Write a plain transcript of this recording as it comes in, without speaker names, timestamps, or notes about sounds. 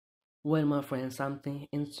Well, my friend, something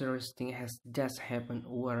interesting has just happened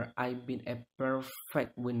where I've been a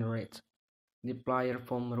perfect win rate. The player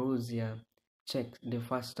from Russia checked the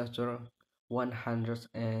devastator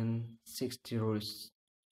 160 rules,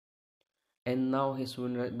 and now his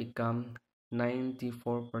win rate become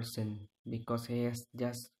 94% because he has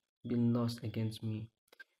just been lost against me.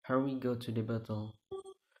 Here we go to the battle.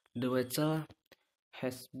 The battle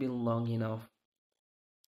has been long enough,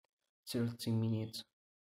 30 minutes.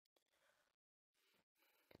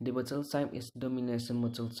 The battle type is domination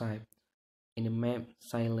battle type. In the map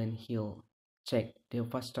Silent Hill, check the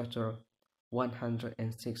infrastructure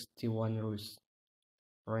 161 rows,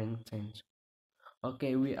 rank 10.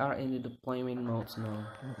 Okay, we are in the deployment mode now.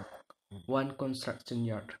 One construction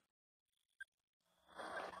yard,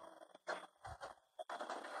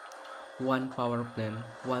 one power plant,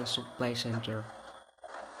 one supply center,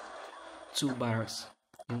 two barracks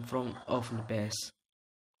in front of the base.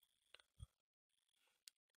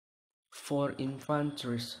 Four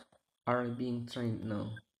infanteries are being trained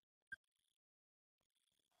now.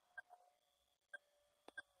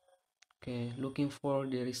 Okay, looking for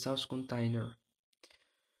the resource container.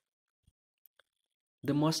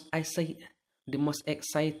 The most the most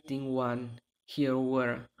exciting one here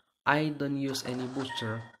where I don't use any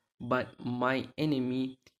booster, but my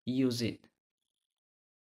enemy use it.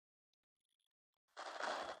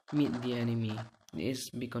 Meet the enemy. This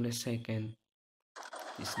become the second.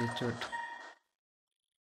 This is the third.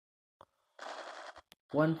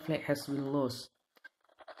 One flag has been lost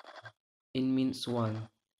in minutes one.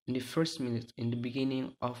 In the first minute, in the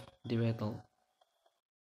beginning of the battle.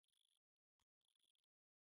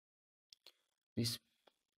 This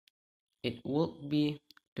it would be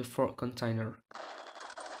the fourth container.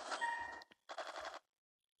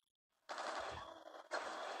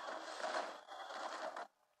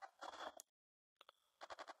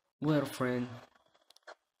 Well, friend,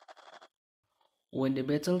 when the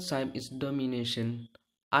battle type is domination,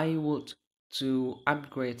 I would to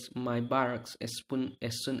upgrade my barracks as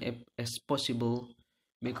possible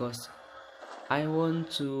because I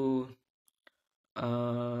want to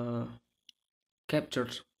uh, capture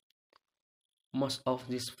most of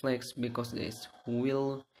these flags because this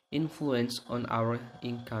will influence on our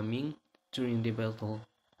incoming during the battle.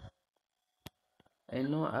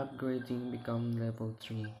 And now upgrading become level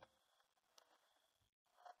 3.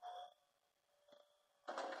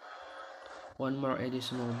 One more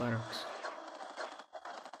additional barracks.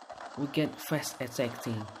 We get fast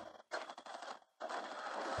attacking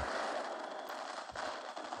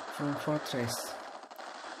from fortress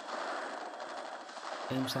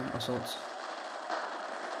and some assaults.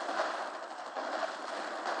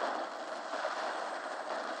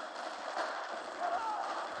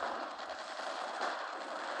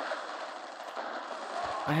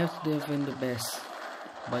 I have to defend the base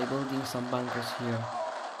by building some bunkers here.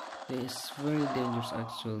 It is very dangerous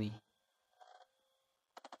actually.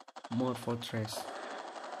 More fortress,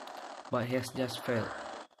 but he has just failed.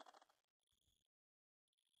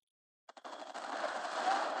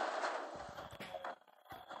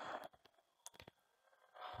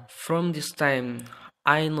 From this time,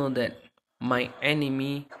 I know that my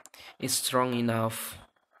enemy is strong enough.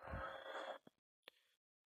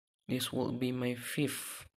 This will be my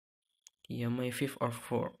fifth. Yeah, my fifth or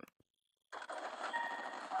fourth.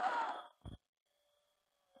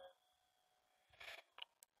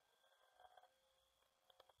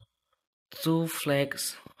 Two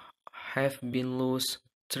flags have been lost.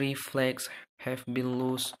 Three flags have been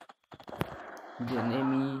lost. The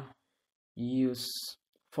enemy use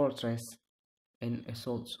fortress and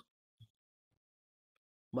assault.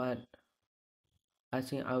 But I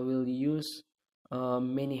think I will use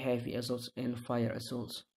many heavy assaults and fire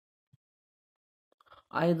assaults.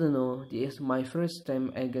 I don't know, this is my first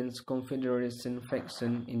time against Confederation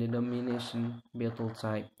faction in the domination battle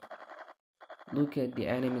type. Look at the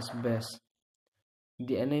enemy's base.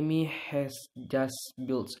 The enemy has just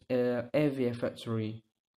built a heavy factory.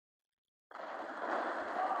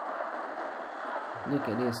 Look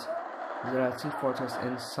at this. There are 2 fortresses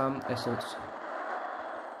and some assaults.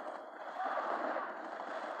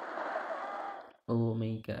 Oh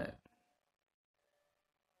my god.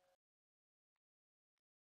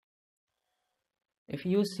 If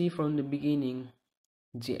you see from the beginning,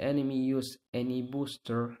 the enemy used any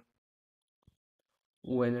booster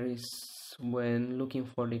when looking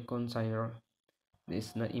for the container.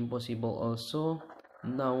 It's not impossible also.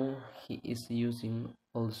 Now he is using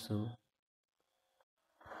also.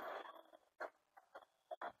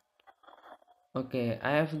 Okay,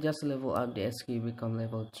 I have just leveled up the SK become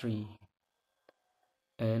level 3.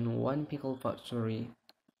 And one pickle factory.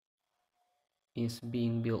 is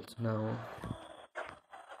being built now.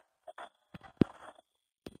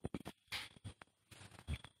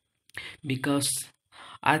 Because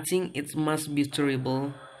I think it must be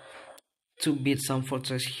terrible to beat some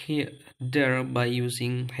fortress here there by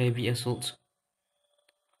using heavy assault.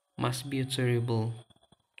 Must be terrible.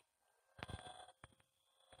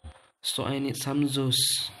 So I need some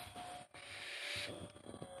Zeus.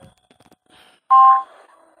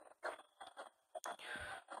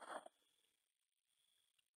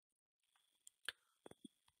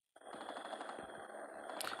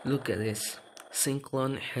 Look at this.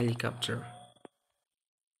 Cyclone helicopter.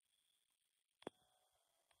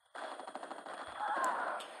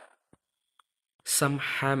 Some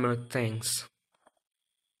hammer tanks.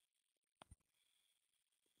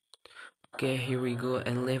 Okay, here we go,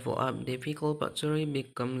 and level up. Difficult factory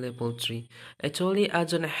become level 3. Actually, I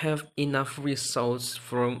don't have enough resources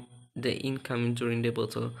from the income during the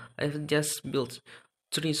battle. I've just built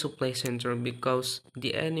 3 supply center because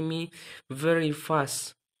the enemy very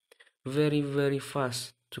fast, very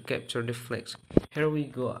fast to capture the flags. Here we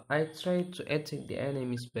go. I try to attack the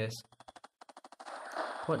enemy's base.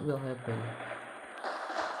 What will happen?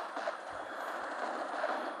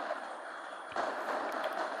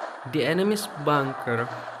 The enemy's bunker.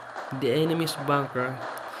 The enemy's bunker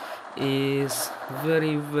is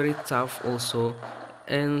very tough also,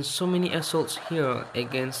 and so many assaults here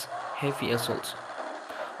against heavy assaults.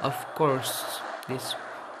 Of course, this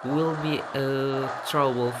will be a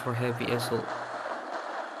trouble for heavy assault.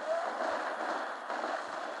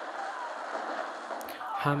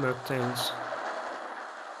 Hammer tanks,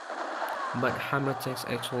 but hammer tanks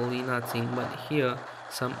actually nothing, but here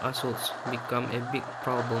some assaults become a big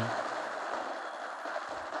problem.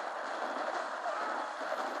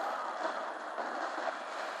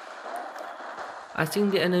 I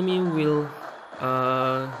think the enemy will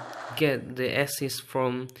get the assist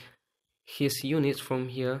from his units from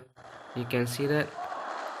here. You can see that,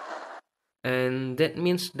 and that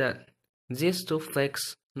means that these 2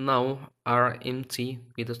 flags now are empty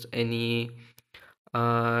without any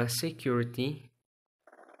security.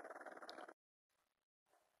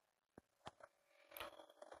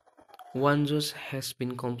 One juice has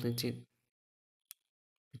been completed.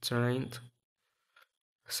 Tried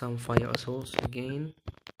some fire assaults again.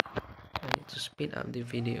 I need to speed up the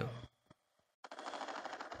video.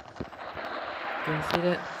 You can see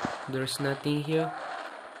that there's nothing here,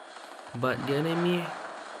 but the enemy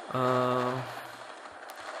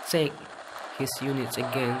take his units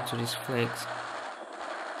again to these flags.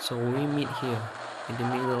 So we meet here in the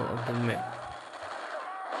middle of the map.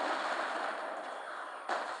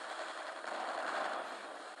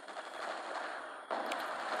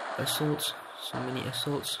 Assaults, so many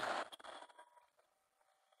assaults.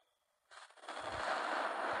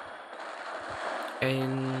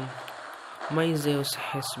 And my Zeus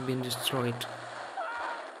has been destroyed.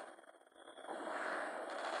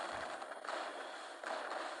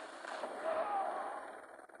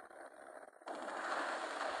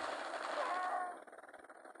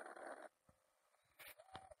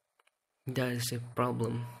 That is a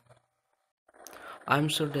problem. I'm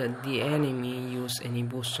sure that the enemy use any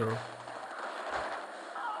booster.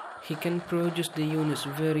 He can produce the units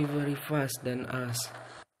very fast than us.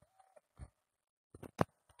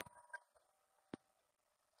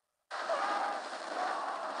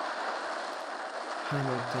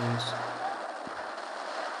 Hammer tanks.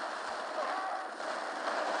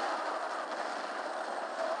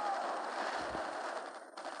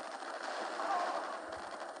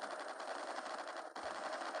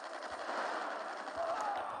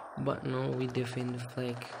 But no, we defend the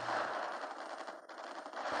flag.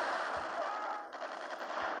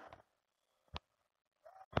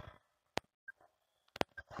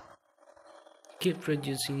 Keep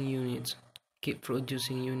producing units. Keep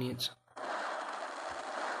producing units.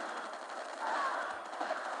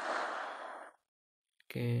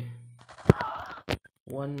 Okay.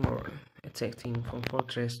 One more attacking from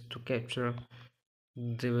fortress to capture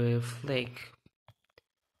the flag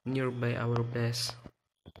nearby our base.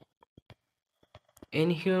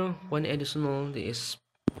 And here one additional is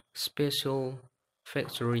special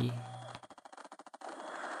factory.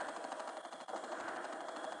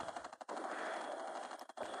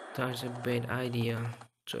 That's a bad idea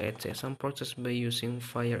to attack some fortress by using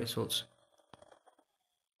fire assaults.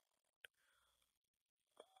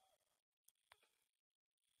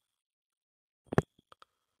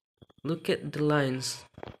 Look at the lines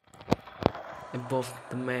above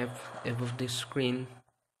the map, above the screen.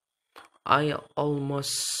 I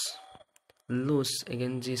almost lose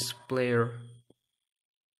against this player.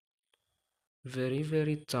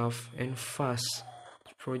 very tough and fast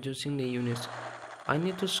producing the units. I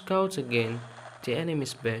need to scout again the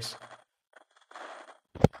enemy's base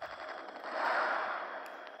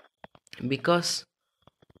because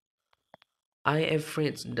I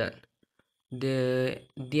afraid that the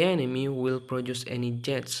enemy will produce any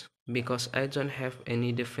jets because I don't have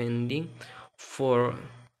any defending for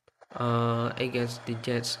against the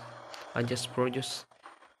jets. I just produce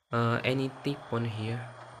any tip on here.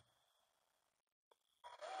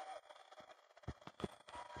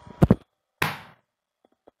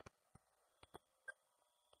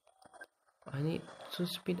 I need to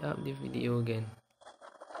speed up the video again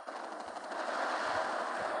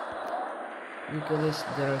because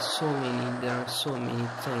there are so many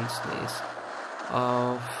things. There is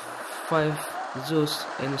uh 5 zoos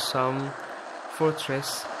and some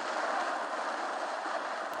fortress.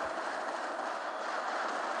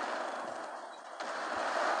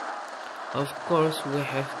 Of course, we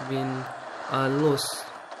have been lost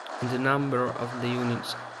in the number of the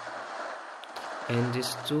units, and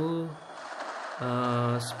these two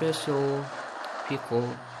special people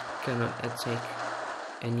cannot attack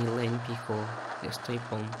any land people. They stay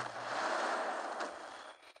home.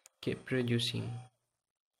 Keep producing.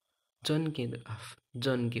 Don't give up.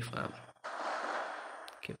 Don't give up.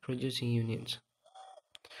 Keep producing units.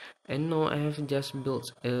 And now I have just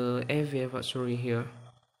built a heavy factory here.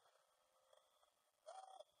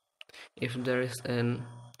 If there is an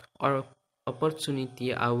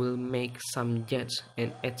opportunity, I will make some jets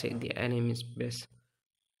and attack the enemy's base.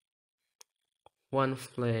 One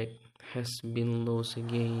flag has been lost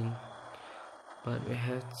again, but we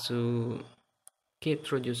have to keep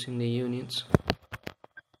producing the units.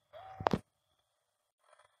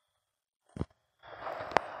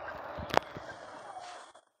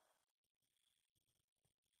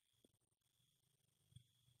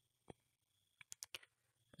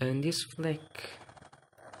 And this flag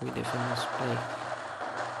with the famous flag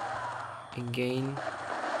again.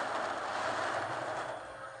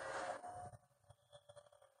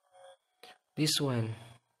 This one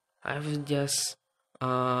I've just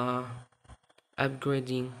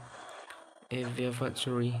upgrading a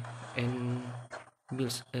factory and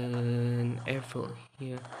built an airfield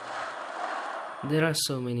here. There are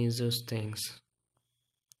so many those tanks.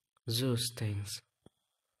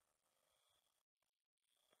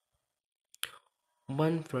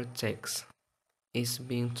 One protects is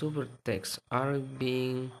being two protects are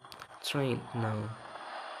being trained now.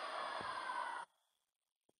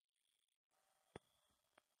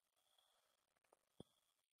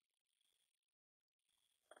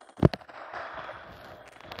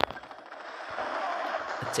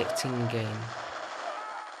 Attacking game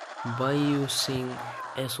by using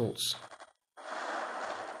assaults.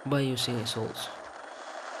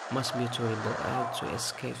 Must be terrible. I have to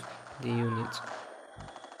escape the unit.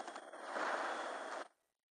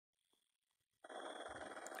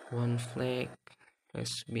 One flag has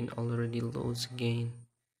been already lost again,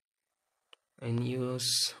 and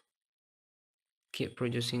use keep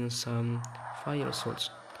producing some fire assaults.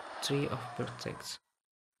 3 of protects.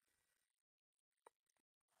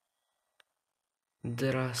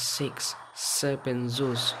 There are 7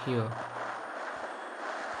 zoos here.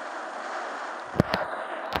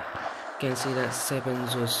 Can see that 7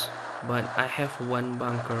 zoos, but I have 1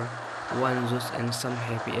 bunker, 1 zoos and some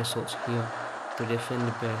heavy assaults here to defend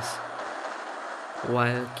the base,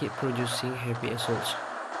 while keep producing heavy assaults.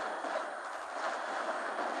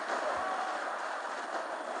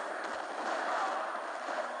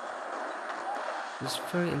 It's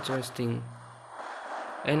very interesting.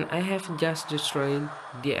 And I have just destroyed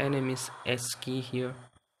the enemy's SK here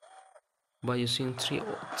by using 3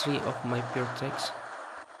 of my pure text.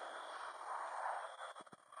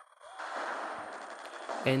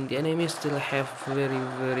 And the enemy still have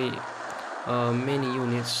very many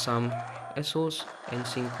units, some assaults and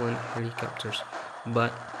single helicopters,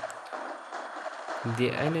 but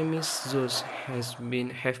the enemy's zoos have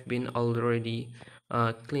been already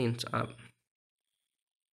cleaned up.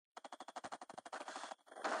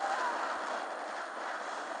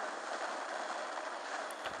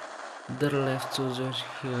 There left 2 zoos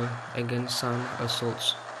here against some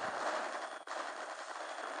assaults.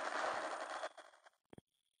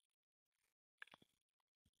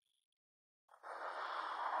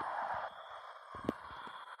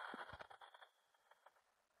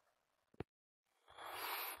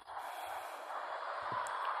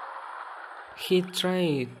 He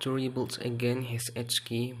tried to rebuild again his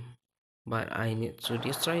HQ, but I need to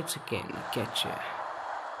destroy it again. Gotcha.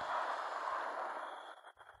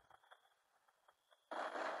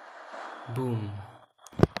 Boom.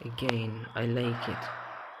 Again, I like it.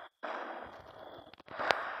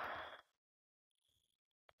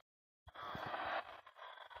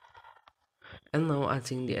 And now I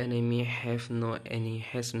think the enemy has no any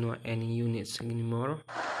units anymore.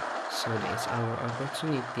 So that's our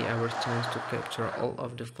opportunity, our chance to capture all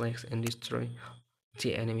of the flags and destroy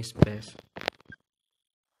the enemy's base.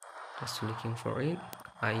 Just looking for it.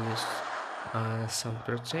 I use some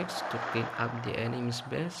projects to clean up the enemy's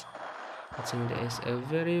base. I think there is a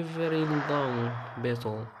very long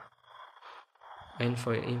battle. And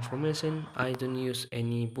for information, I don't use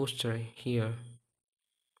any booster here.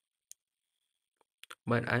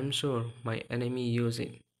 But I'm sure my enemy use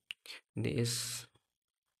it. This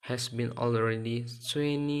has been already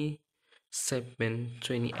 28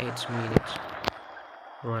 minutes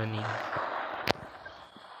running.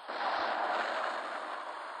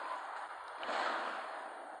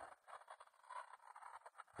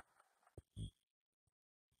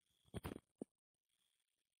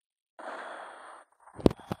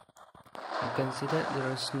 You can see that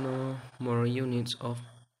there is no more units of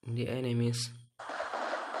the enemies,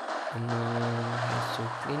 and now has to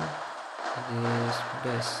clean this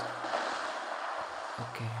base.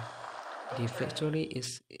 Okay, the victory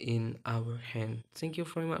is in our hand. Thank you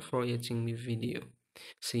very much for watching the video.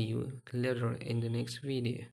 See you later in the next video.